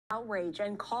Outrage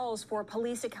and calls for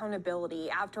police accountability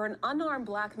after an unarmed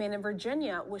black man in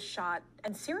Virginia was shot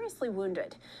and seriously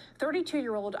wounded.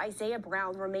 32-year-old Isaiah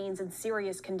Brown remains in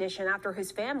serious condition after his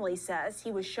family says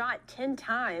he was shot 10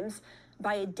 times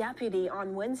by a deputy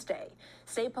on Wednesday.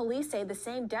 State police say the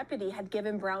same deputy had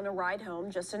given Brown a ride home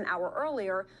just an hour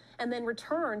earlier and then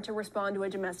returned to respond to a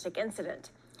domestic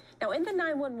incident. Now, in the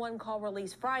 911 call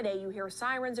released Friday, you hear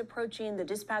sirens approaching, the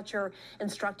dispatcher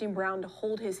instructing Brown to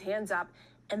hold his hands up.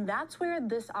 And that's where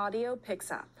this audio picks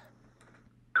up.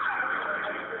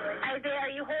 Isaiah, are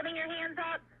you holding your hands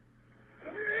up?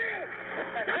 Put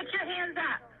your hands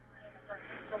up.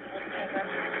 Put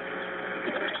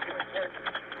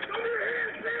your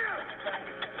hands down.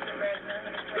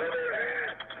 Show me your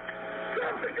hands.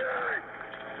 Stop the gun.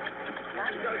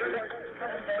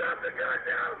 Stop the gun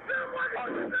now. Stop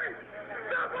watching the thing.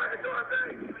 Stop watching the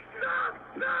thing. Stop.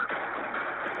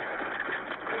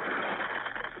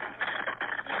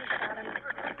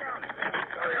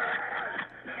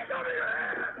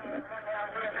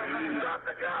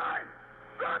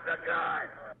 Stop the gun!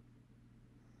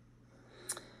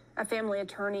 A family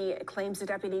attorney claims the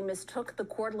deputy mistook the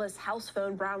cordless house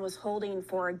phone Brown was holding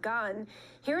for a gun.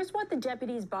 Here's what the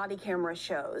deputy's body camera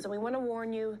shows. And we want to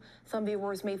warn you, some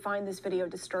viewers may find this video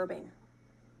disturbing.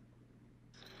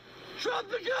 Drop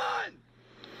the gun!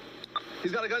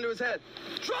 He's got a gun to his head.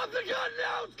 Drop the gun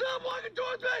now! Stop walking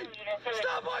towards me!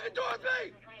 Stop walking towards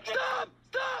me! Stop!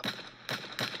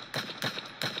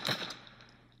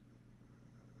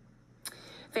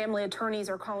 Family attorneys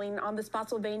are calling on the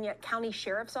Spotsylvania County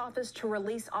Sheriff's Office to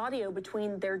release audio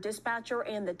between their dispatcher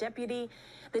and the deputy.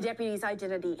 The deputy's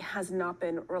identity has not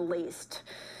been released.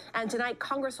 And tonight,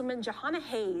 Congresswoman Jahana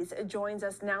Hayes joins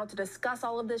us now to discuss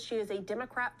all of this. She is a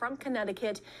Democrat from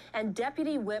Connecticut and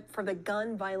deputy whip for the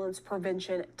Gun Violence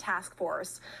Prevention Task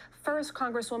Force. First,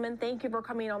 Congresswoman, thank you for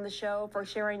coming on the show, for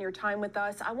sharing your time with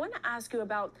us. I want to ask you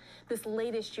about this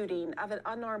latest shooting of an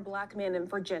unarmed black man in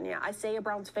Virginia. Isaiah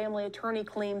Brown's family attorney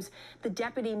claims the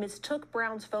deputy mistook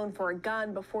Brown's phone for a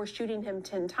gun before shooting him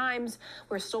 10 times.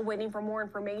 We're still waiting for more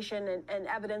information and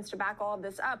evidence to back all of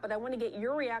this up, but I want to get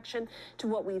your reaction to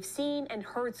what we've seen and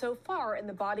heard so far in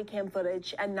the body cam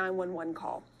footage and 911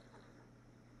 call.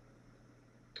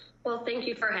 Well, thank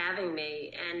you for having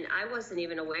me. And I wasn't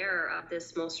even aware of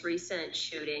this most recent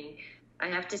shooting. I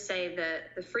have to say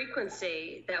that the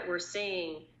frequency that we're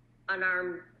seeing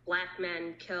unarmed black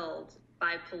men killed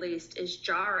by police is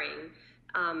jarring.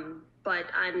 But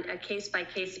on a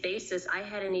case-by-case basis, I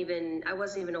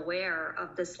wasn't even aware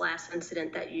of this last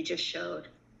incident that you just showed.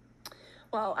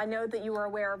 Well, I know that you are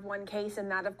aware of one case,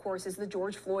 and that, of course, is the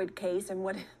George Floyd case and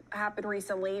what happened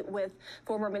recently with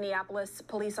former Minneapolis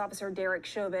police officer Derek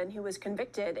Chauvin, who was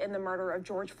convicted in the murder of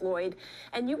George Floyd.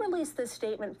 And you released this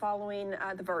statement following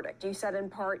the verdict. You said in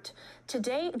part,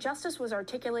 "Today, justice was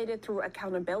articulated through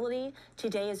accountability.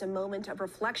 Today is a moment of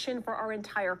reflection for our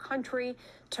entire country.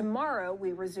 Tomorrow,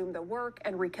 we resume the work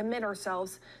and recommit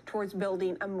ourselves towards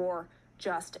building a more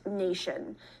just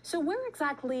nation." So where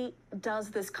exactly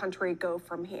does this country go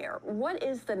from here? What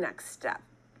is the next step?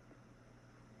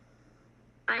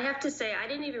 I have to say, I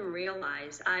didn't even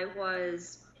realize I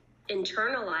was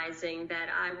internalizing that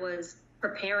I was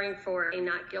preparing for a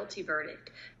not guilty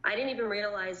verdict. I didn't even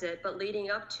realize it, but leading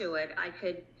up to it,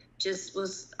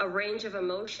 was a range of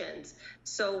emotions.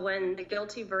 So when the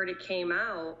guilty verdict came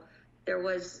out, there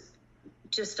was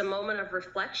just a moment of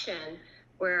reflection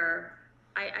where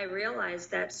I realized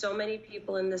that so many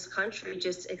people in this country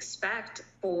just expect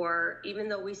for, even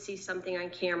though we see something on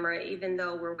camera, even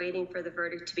though we're waiting for the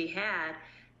verdict to be had,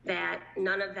 that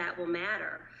none of that will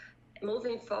matter.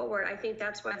 Moving forward, I think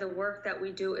that's why the work that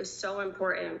we do is so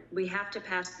important. We have to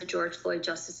pass the George Floyd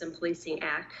Justice and Policing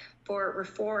Act for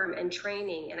reform and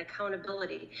training and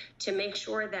accountability to make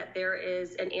sure that there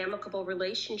is an amicable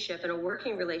relationship and a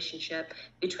working relationship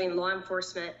between law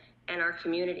enforcement and our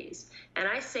communities. And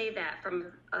I say that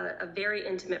from a very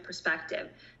intimate perspective.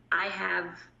 I have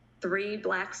 3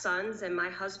 black sons, and my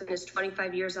husband is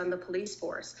 25 years on the police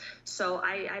force. So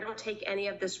I don't take any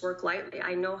of this work lightly.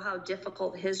 I know how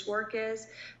difficult his work is,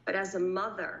 but as a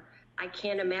mother, I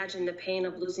can't imagine the pain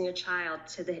of losing a child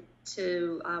to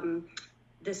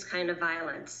this kind of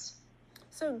violence.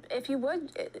 So if you would,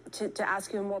 to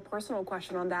ask you a more personal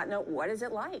question on that note, what is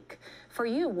it like for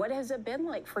you? What has it been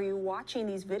like for you watching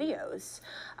these videos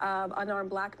of unarmed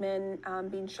black men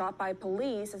being shot by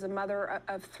police? As a mother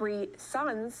of 3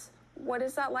 sons, what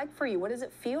is that like for you? What does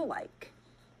it feel like?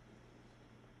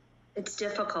 It's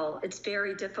difficult. It's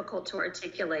very difficult to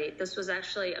articulate. This was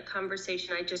actually a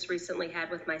conversation I just recently had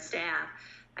with my staff.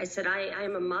 I said, I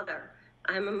am a mother.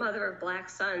 I'm a mother of black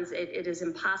sons. It is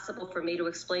impossible for me to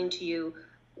explain to you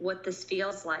what this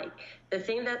feels like.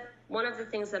 One of the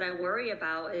things that I worry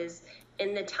about is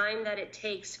in the time that it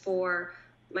takes for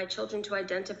my children to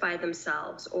identify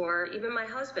themselves, or even my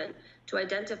husband to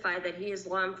identify that he is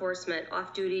law enforcement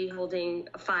off duty holding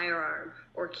a firearm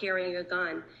or carrying a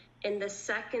gun. In the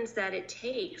seconds that it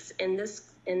takes in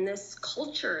this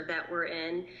culture that we're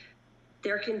in,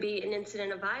 there can be an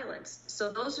incident of violence.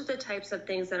 So those are the types of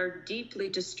things that are deeply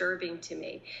disturbing to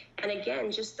me. And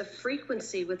again, just the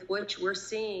frequency with which we're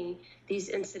seeing these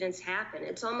incidents happen.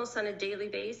 It's almost on a daily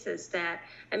basis that,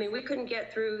 we couldn't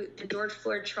get through the George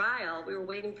Floyd trial. We were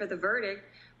waiting for the verdict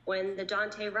when the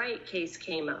Dante Wright case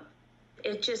came up.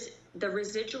 The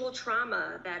residual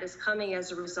trauma that is coming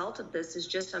as a result of this is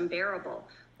just unbearable.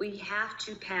 We have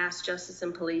to pass justice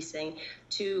and policing,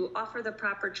 to offer the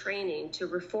proper training, to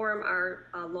reform our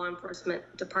law enforcement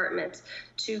departments,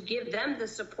 to give them the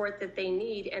support that they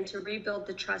need, and to rebuild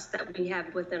the trust that we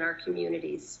have within our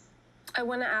communities. I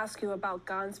want to ask you about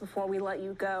guns before we let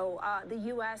you go. The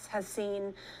U.S. has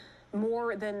seen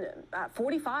more than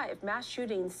 45 mass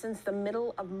shootings since the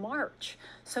middle of March.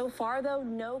 So far, though,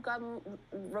 no gun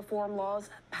reform laws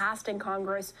passed in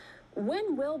Congress.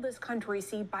 When will this country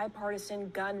see bipartisan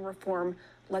gun reform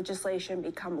legislation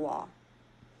become law?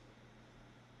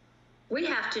 We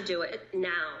have to do it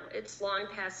now. It's long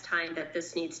past time that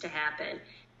this needs to happen.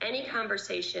 Any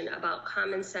conversation about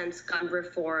common sense gun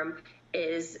reform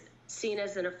is seen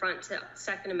as an affront to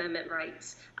Second Amendment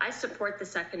rights. I support the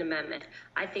Second Amendment.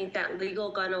 I think that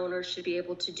legal gun owners should be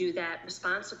able to do that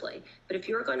responsibly. But if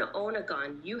you're going to own a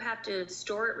gun, you have to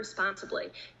store it responsibly.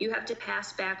 You have to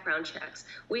pass background checks.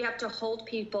 We have to hold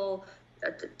people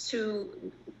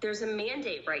there's a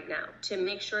mandate right now to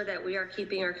make sure that we are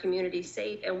keeping our community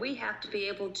safe, and we have to be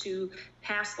able to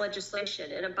pass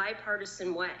legislation in a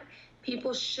bipartisan way.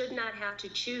 People should not have to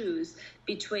choose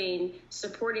between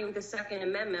supporting the Second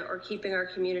Amendment or keeping our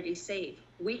community safe.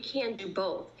 We can do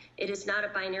both. It is not a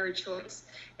binary choice,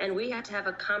 and we have to have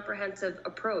a comprehensive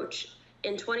approach.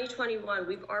 In 2021,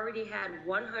 we've already had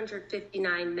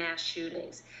 159 mass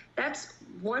shootings. That's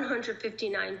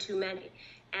 159 too many.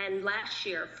 And last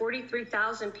year,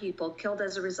 43,000 people killed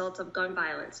as a result of gun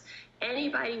violence.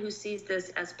 Anybody who sees this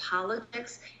as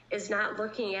politics is not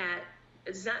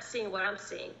seeing what I'm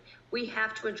seeing. We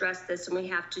have to address this, and we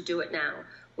have to do it now.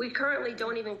 We currently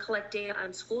don't even collect data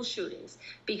on school shootings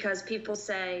because people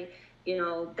say,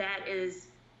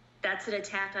 that's an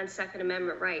attack on Second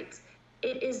Amendment rights.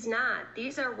 It is not.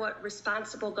 These are what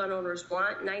responsible gun owners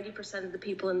want. 90% of the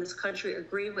people in this country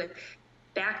agree with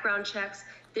background checks.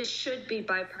 This should be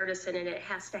bipartisan, and it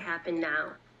has to happen now.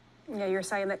 Yeah, you're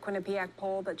saying that Quinnipiac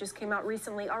poll that just came out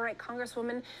recently. All right,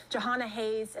 Congresswoman Jahana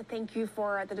Hayes, thank you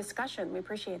for the discussion. We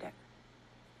appreciate it.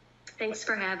 Thanks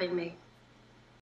for having me.